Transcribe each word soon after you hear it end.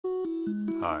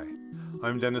Hi,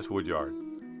 I'm Dennis Woodyard.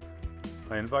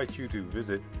 I invite you to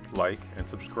visit, like, and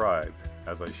subscribe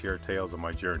as I share tales of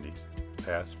my journeys,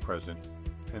 past, present,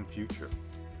 and future.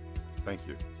 Thank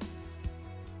you.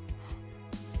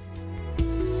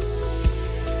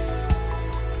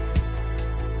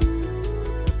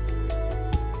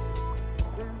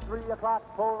 3 o'clock,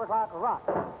 4 o'clock, rock.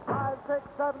 5, 6,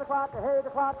 7 o'clock, 8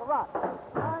 o'clock, rock.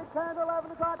 9, 10,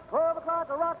 11 o'clock, 12 o'clock,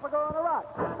 rock. We're going to rock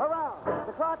around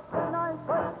the clock tonight.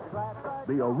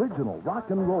 The original rock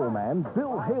and roll man,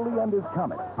 Bill Haley and his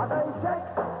Comets. I say shake,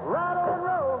 rattle and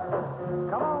roll.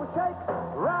 Come on, shake,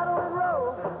 rattle and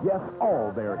roll. Yes,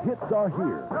 all their hits are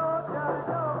here. Go, Johnny,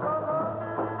 go, go, go.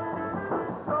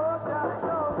 Go, Johnny,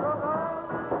 go, go, go.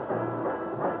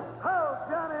 Oh,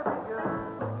 Johnny, be good.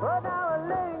 Well, now a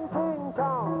ling, ting,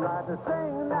 tong, like to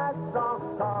sing that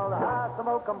song called High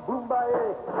Smoke 'em Boom,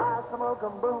 Baye, High Smoke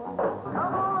 'em Boom.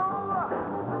 Come on over.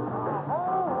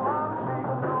 Oh, I'm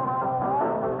shaking on.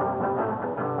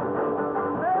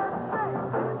 Let's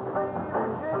shake it, baby,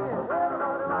 shake it.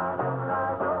 Everybody rise and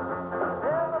rise up.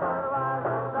 Everybody rise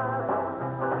and rise up.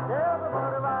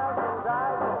 Everybody rise and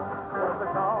rise up.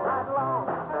 Just all night long.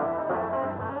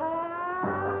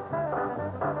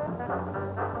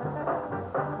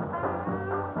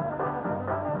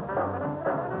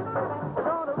 We're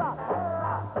gonna rock,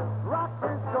 rock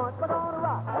this joint. We're gonna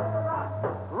rock,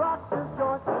 rock this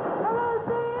joint.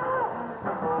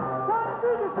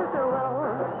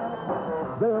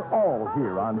 They're all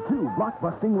here on 2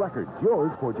 blockbusting records,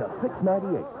 yours for just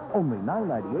 $6.98. Only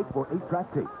 $9.98 for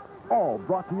 8-track tape. All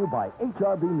brought to you by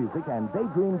HRB Music and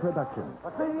Daydream Production.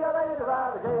 I see you later,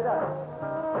 alligator.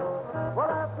 Well,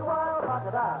 after a while,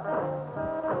 crocodile.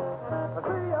 I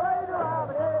see you later,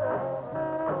 alligator.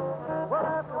 Well,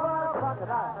 after a while,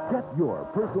 crocodile. Get your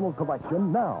personal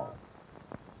collection now.